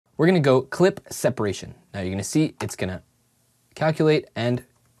we're gonna go clip separation. Now you're gonna see it's gonna calculate and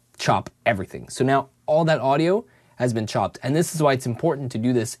chop everything. So now all that audio has been chopped, and this is why it's important to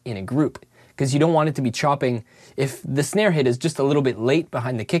do this in a group, because you don't want it to be chopping. If the snare hit is just a little bit late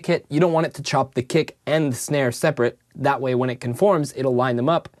behind the kick hit, you don't want it to chop the kick and the snare separate. That way when it conforms, it'll line them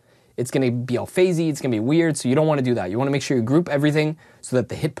up. It's gonna be all phasey, it's gonna be weird, so you don't wanna do that. You wanna make sure you group everything so that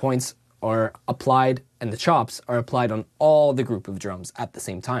the hit points are applied and the chops are applied on all the group of drums at the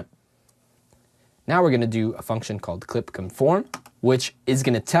same time. Now we're gonna do a function called clip conform, which is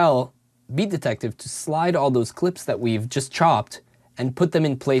gonna tell Beat Detective to slide all those clips that we've just chopped and put them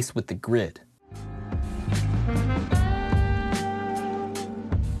in place with the grid.